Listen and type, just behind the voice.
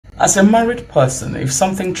As a married person, if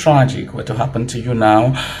something tragic were to happen to you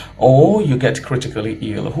now, or you get critically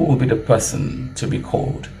ill, who will be the person to be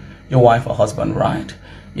called? Your wife or husband, right?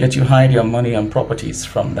 Yet you hide your money and properties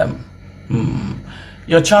from them.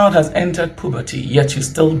 Your child has entered puberty, yet you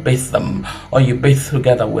still bathe them, or you bathe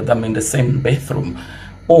together with them in the same bathroom,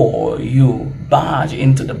 or you barge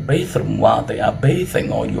into the bathroom while they are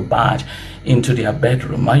bathing, or you barge into their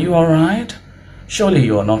bedroom. Are you all right? Surely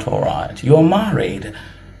you are not all right. You are married,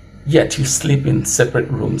 yet you sleep in separate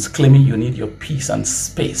rooms, claiming you need your peace and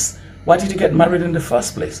space. Why did you get married in the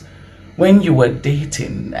first place? When you were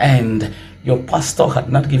dating and your pastor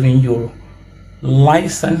had not given you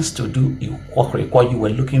license to do what you were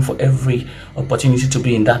looking for every opportunity to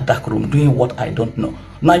be in that dark room, doing what I don't know.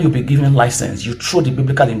 Now you'll be given license. You throw the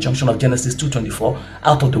biblical injunction of Genesis 2:24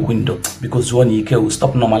 out of the window because one will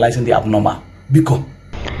stop normalizing the abnormal. Because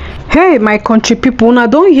hey, my country people, now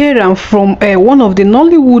don't hear them from one of the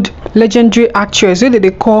Nollywood legendary actress wey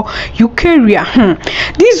they call Eucharia.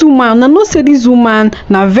 This woman, I know say this woman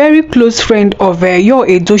na very close friend of YUL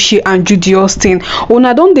EDOCHIE and JUDY Austin.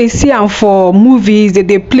 Una don dey see am for movies,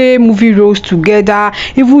 they play movie roles together.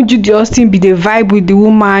 Even JUDY Austin be the vibe with the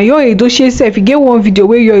woman. YUL EDOCHIE sef, you get one video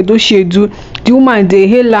where YUL EDOCHIE do, the woman they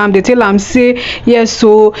hail am, they tell am say yes,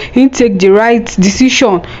 so he take the right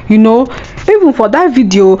decision, you know. Even for that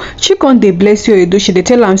video, she can't dey bless YUL EDOCHIE. They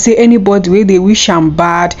tell am say anybody wey they wish am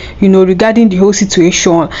bad, you know, regarding the whole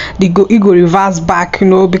situation, he go reverse back, you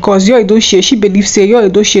know, because YUL EDOCHIE, she believes say YUL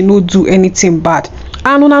EDOCHIE no do anything bad.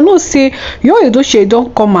 And una know say YUL EDOCHIE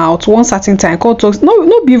don't come out one certain time, come talk,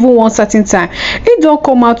 no be even one certain time, it don't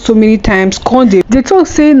come out so many times, come they talk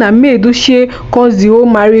say na me EDOCHIE cause the whole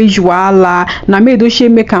marriage wahala, na me EDOCHIE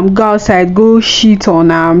make am go outside, go shit on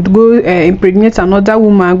am, go impregnate another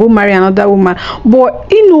woman, go marry another woman.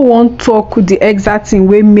 But he no wan talk the exact thing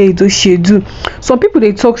wey me EDOCHIE do. Some people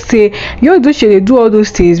they talk say YUL EDOCHIE they do all those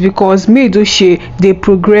things because me EDOCHIE they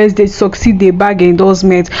progress, they succeed, they bag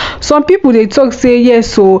endorsement. Some people they talk say yes,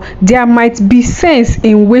 so there might be sense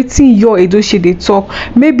in waiting YUL EDOCHIE they talk,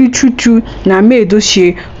 maybe true na me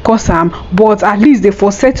EDOCHIE cause am, but at least they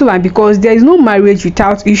for settle am because there is no marriage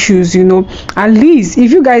without issues, you know. At least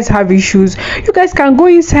if you guys have issues, you guys can go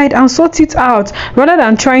inside and sort it out rather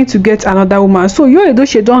than trying to get another woman. So YUL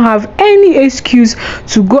EDOCHIE don't have any excuse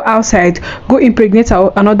to go outside, go impregnate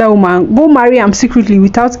another woman, go marry am secretly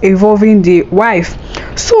without involving the wife.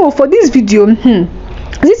 So for this video,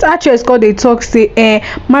 this actress called they talk say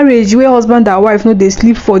marriage where husband and wife no they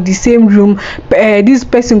sleep for the same room, this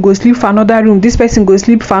person go sleep for another room, this person go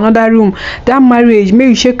sleep for another room, that marriage may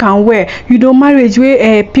you shake and wear, you know, marriage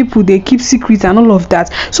where people they keep secrets and all of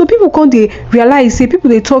that. So people come they realize, say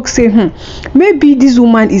people they talk say maybe this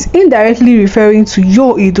woman is indirectly referring to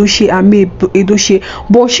YUL EDOCHIE and me EDOCHIE,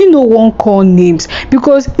 but she no one call names,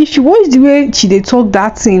 because if you watch the way she they talk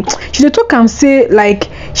that thing, she they talk and say like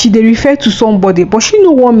she they refer to somebody, but she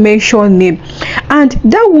no one mention name. And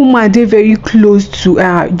that woman they very close to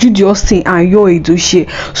JUDY Austin and YUL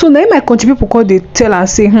EDOCHIE. So now my country people call they tell her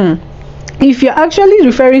say if you're actually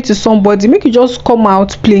referring to somebody, make you just come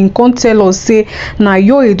out plain, can't tell us say na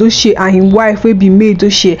YUL EDOCHIE and him wife will be me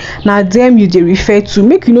EDOCHIE, na them you they refer to,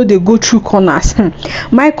 make you know they go through corners.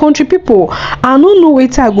 My country people, I don't know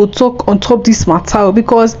wait I go talk on top this matter,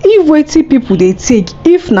 because if waiting people they take,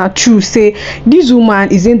 if not true say this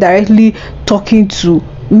woman is indirectly talking to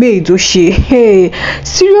me EDOCHIE, hey,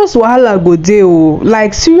 serious wahala go dey,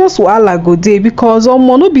 like serious wahala go dey, because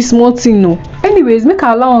no be small thing, no. Anyways, make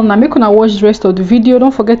I allow una make una watch the rest of the video.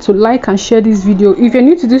 Don't forget to like and share this video. If you're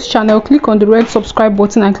new to this channel, click on the red subscribe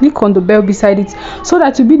button and click on the bell beside it, so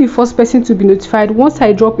that you'll be the first person to be notified once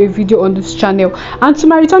I drop a video on this channel. And to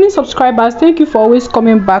my returning subscribers, thank you for always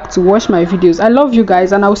coming back to watch my videos. I love you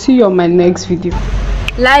guys, and I'll see you on my next video.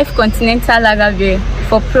 Live Continental Lager Beer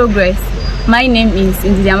for progress. My name is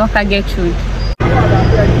Indiamaka Gertrude.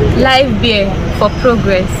 Live beer for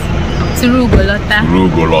progress. Turu Golota.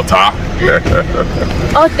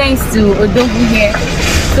 All thanks to Odogu here.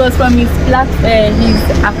 It was from his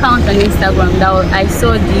account on Instagram that I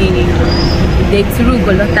saw the Turu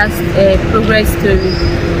Golota's progress story.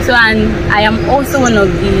 So, and I am also one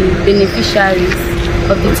of the beneficiaries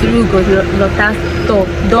of the Turu Golota tour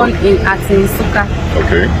done at Nsuka.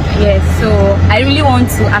 Okay. Yes, so I really want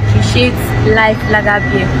to appreciate Life Lager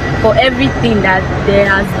Beer for everything that they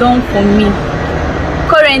has done for me.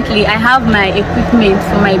 Currently, I have my equipment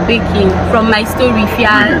for my baking from my story.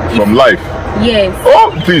 From Life? Yes.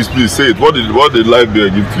 Oh, please say it. What did Life Beer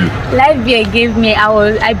give to you? Life Beer gave me,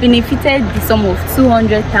 I benefited the sum of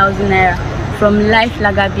 200,000 naira from Life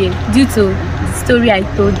Lager Beer due to the story I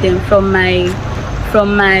told them from my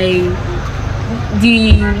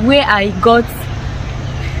the way I got.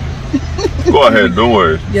 Go ahead, don't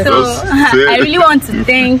worry. So I really want to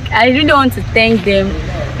thank them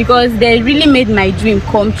because they really made my dream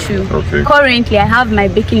come true. Okay. Currently, I have my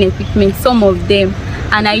baking equipment, some of them,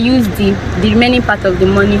 and I use the remaining part of the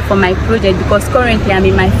money for my project because currently I'm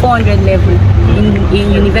in my 400 level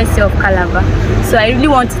in University of Calabar. So I really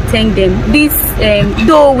want to thank them. This,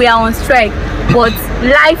 though we are on strike, but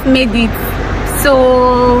life made it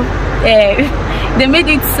so. They made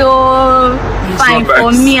it so fine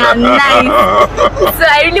for me and nice. So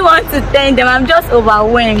I really want to thank them. I'm just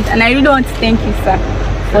overwhelmed, and I really want to thank you, sir,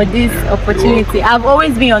 for this opportunity. I've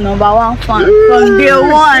always been your #1 fan from day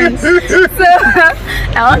one. So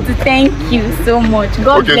I want to thank you so much.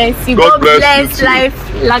 God bless you. God bless Life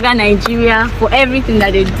Lager Nigeria for everything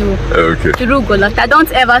that they do. Okay. Through Golota.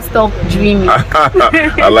 Don't ever stop dreaming.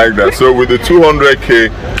 I like that. So with the 200K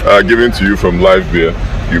given to you from Live Beer,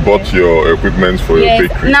 you bought your equipment for your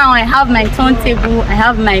bakery. Now I have my turntable, I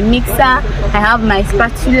have my mixer, I have my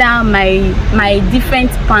spatula, my different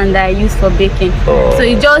pan that I use for baking. So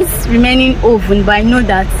it's just remaining oven, but I know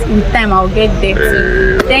that with time I'll get there.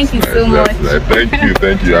 Hey, so thank you so much. Nice.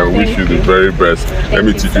 Thank you. I wish you the very best. Let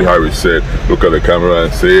me teach you how it's said. Look at the camera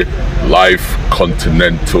and say, Life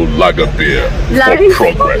Continental Lager Beer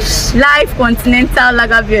for progress. Life Continental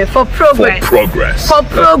Lager Beer for progress. For progress. For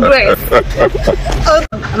progress.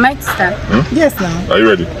 Am I to start? Yes, now. Are you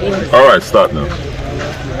ready? Yes. All right, start now.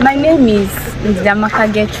 My name is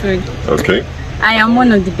Gertrude. Okay. I am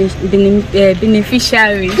one of the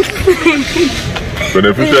beneficiaries.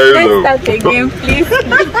 Beneficiaries of... Let's start again, please.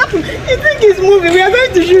 You think it's moving? We are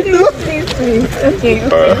going to shoot, no? Please. Okay.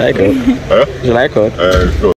 Like it? Huh? You like it? Go.